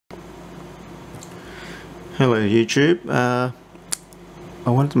Hello YouTube, I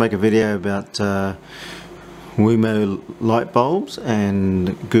wanted to make a video about Wemo light bulbs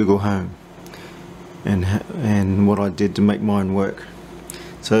and Google Home and what I did to make mine work.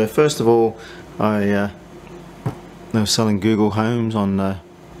 So first of all, they were selling Google Homes on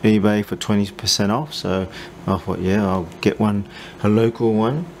eBay for 20% off, so I thought, yeah, I'll get one, a local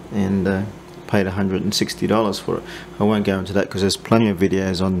one, and paid $160 for it. I won't go into that because there's plenty of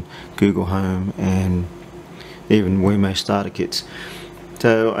videos on Google Home and even Wemo starter kits.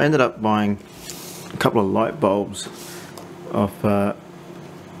 So I ended up buying a couple of light bulbs off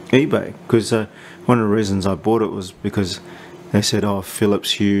eBay because one of the reasons I bought it was because they said, oh,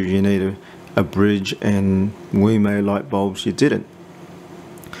 Philips Hue, you need a bridge, and Wemo light bulbs you didn't.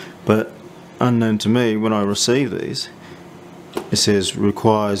 But unknown to me, when I received these, it says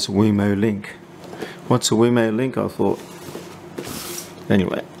requires Wemo link. What's a Wemo link? I thought.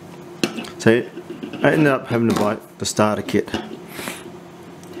 Anyway, so I ended up having to buy the starter kit,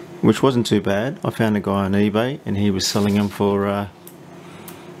 which wasn't too bad. I found a guy on eBay and he was selling them for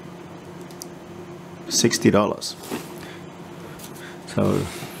 $60. So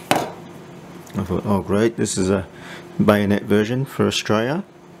I thought, oh great, this is a bayonet version for Australia.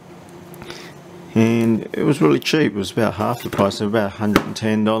 And it was really cheap. It was about half the price, of about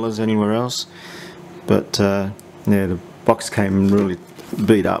 $110 anywhere else. But yeah, the box came really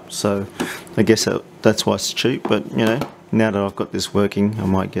beat up, so I guess that's why it's cheap. But you know, now that I've got this working, I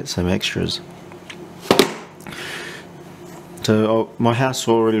might get some extras. So my house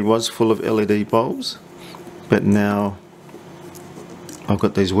already was full of LED bulbs, but now I've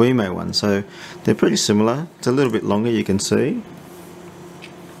got these Wemo ones, so they're pretty similar. It's a little bit longer, you can see.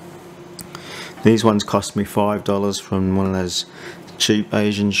 These ones cost me $5 from one of those cheap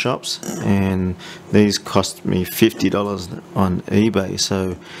Asian shops, and these cost me $50 on eBay.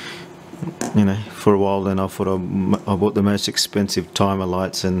 So you know, for a while then I thought I bought the most expensive timer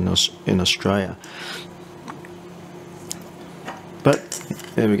lights in Australia. But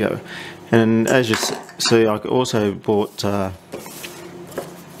there we go. And as you see, I also bought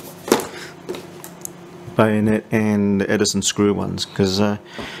bayonet and Edison screw ones because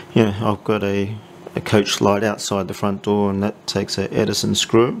you know, I've got a coach light outside the front door, and that takes a Edison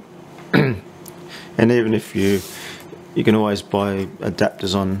screw. And even if you can always buy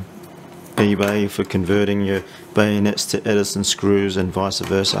adapters on eBay for converting your bayonets to Edison screws and vice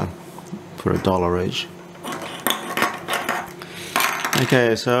versa for $1 each.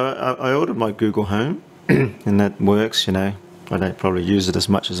 Okay, so I ordered my Google Home and that works. You know, I don't probably use it as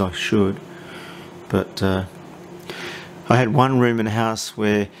much as I should, but I had one room in the house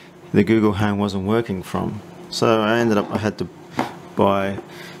where the Google Home wasn't working from, so I had to buy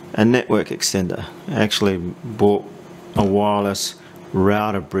a network extender. I actually bought a wireless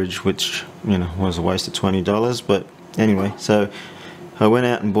router bridge, which, you know, was a waste of $20, but anyway, so I went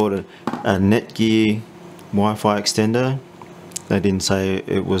out and bought a Netgear Wi-Fi extender. They didn't say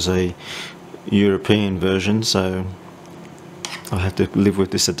it was a European version, so I have to live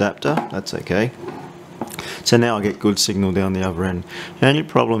with this adapter. That's okay. So now I get good signal down the other end. The only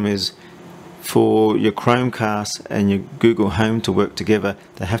problem is, for your Chromecast and your Google Home to work together,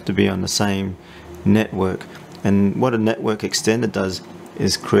 they have to be on the same network. And what a network extender does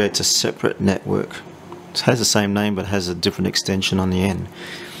is creates a separate network. It has the same name but has a different extension on the end.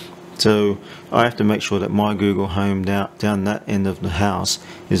 So I have to make sure that my Google Home down that end of the house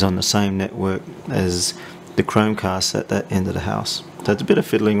is on the same network as the Chromecast at that end of the house. So it's a bit of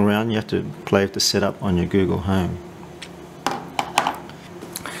fiddling around. You have to play with the setup on your Google Home.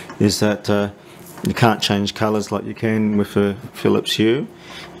 Is that you can't change colours like you can with a Philips Hue,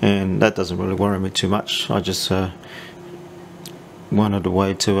 and that doesn't really worry me too much. I just wanted a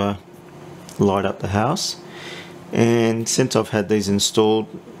way to light up the house, and since I've had these installed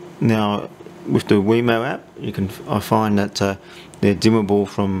now with the Wemo app, I find that they're dimmable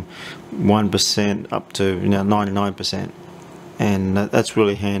from 1% up to 99%, and that's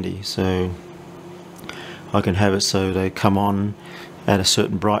really handy. So I can have it so they come on at a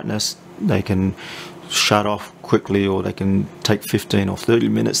certain brightness, they can shut off quickly, or they can take 15 or 30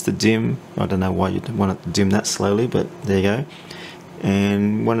 minutes to dim. I don't know why you'd want it to dim that slowly, but there you go.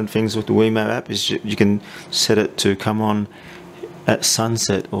 And one of the things with the Wemo app is you can set it to come on at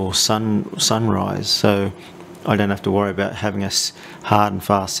sunset or sunrise, so I don't have to worry about having a hard and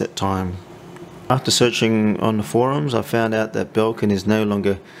fast set time. After searching on the forums, I found out that Belkin is no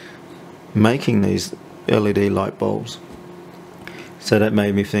longer making these LED light bulbs. So that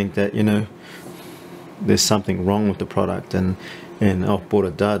made me think that, you know, there's something wrong with the product, and I bought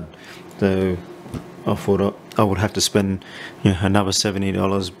a dud. So I thought I would have to spend, you know, another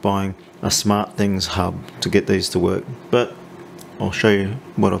 $70 buying a SmartThings hub to get these to work. But I'll show you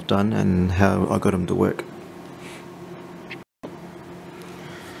what I've done and how I got them to work.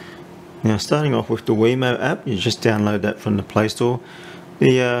 Now, starting off with the Wemo app, you just download that from the Play Store.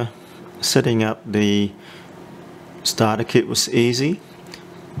 The setting up the starter kit was easy.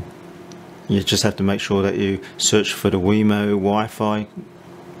 You just have to make sure that you search for the Wemo Wi-Fi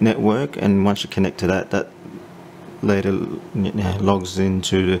network, and once you connect to that, that later logs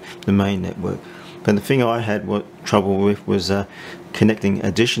into the main network. But the thing I had trouble with was connecting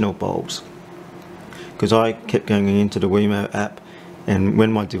additional bulbs, because I kept going into the Wemo app, and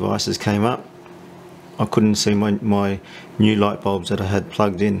when my devices came up, I couldn't see my new light bulbs that I had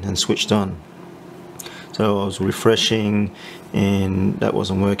plugged in and switched on. So I was refreshing and that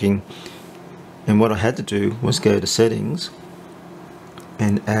wasn't working, and what I had to do was go to settings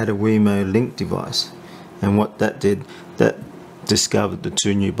and add a Wemo link device, and what that did, that discovered the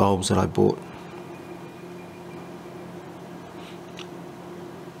 2 new bulbs that I bought.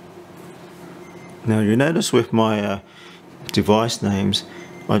 Now you notice with my device names,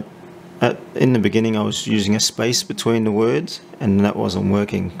 in the beginning I was using a space between the words, and that wasn't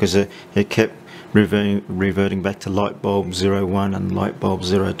working because it kept reverting back to light bulb 01 and light bulb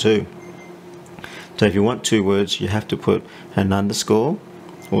 02. So if you want 2 words, you have to put an underscore,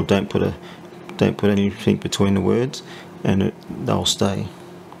 or don't put anything between the words, and they'll stay.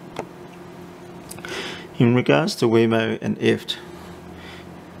 In regards to Wemo and IFTTT,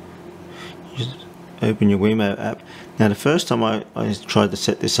 just open your Wemo app. Now the first time I tried to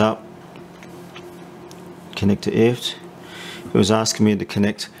set this up, connect to IFTTT, it was asking me to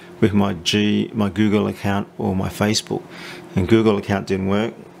connect with my Google account or my Facebook, and Google account didn't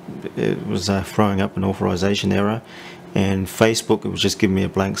work. It was throwing up an authorization error, and Facebook, it was just giving me a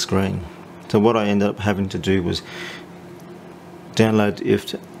blank screen. So what I ended up having to do was download the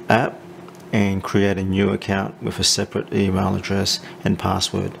IFTTT app and create a new account with a separate email address and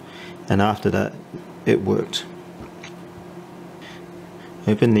password, and after that it worked.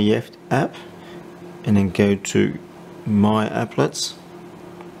 Open the IFTTT app and then go to My Applets.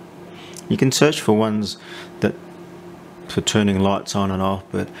 You can search for ones that for turning lights on and off,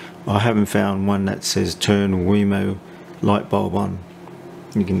 but I haven't found one that says turn Wemo light bulb on.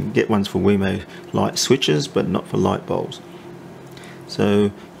 You can get ones for Wemo light switches, but not for light bulbs. So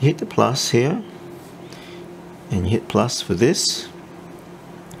you hit the plus here, and you hit plus for this.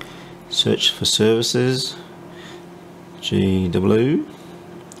 Search for services, GW,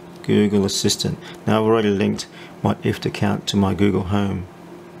 Google Assistant. Now I've already linked my IFTTT account to my Google Home,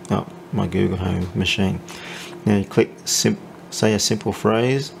 my Google Home machine. Now you click say a simple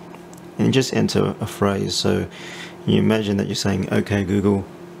phrase, and just enter a phrase. So you imagine that you're saying, "Okay Google,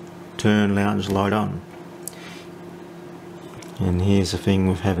 turn lounge light on." And here's the thing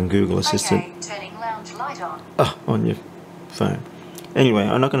with having Google Assistant. Okay, turning lounge light on. On your phone. Anyway,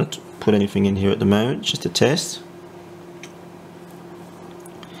 I'm not going to put anything in here at the moment, just a test.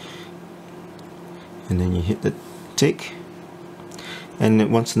 And then you hit the tick, and it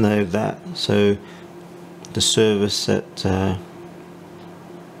wants to know that. So the service that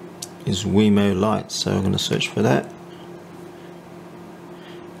is Wemo Lights, so I'm going to search for that,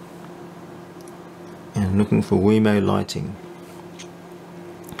 and I'm looking for Wemo lighting.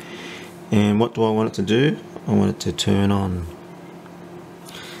 And what do I want it to do? I want it to turn on.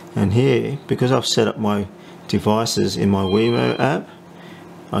 And here, because I've set up my devices in my Wemo app,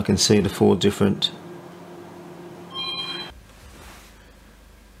 I can see the 4 different.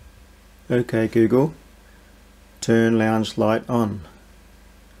 Okay Google, turn lounge light on.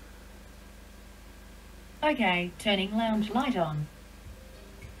 Okay, turning lounge light on.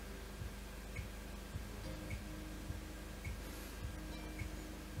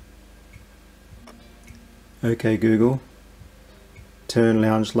 Okay Google, turn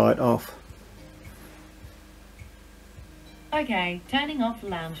lounge light off. Okay, turning off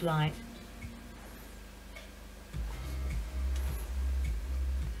lounge light.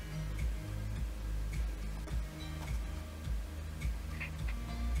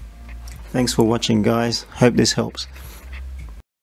 Thanks for watching guys, hope this helps.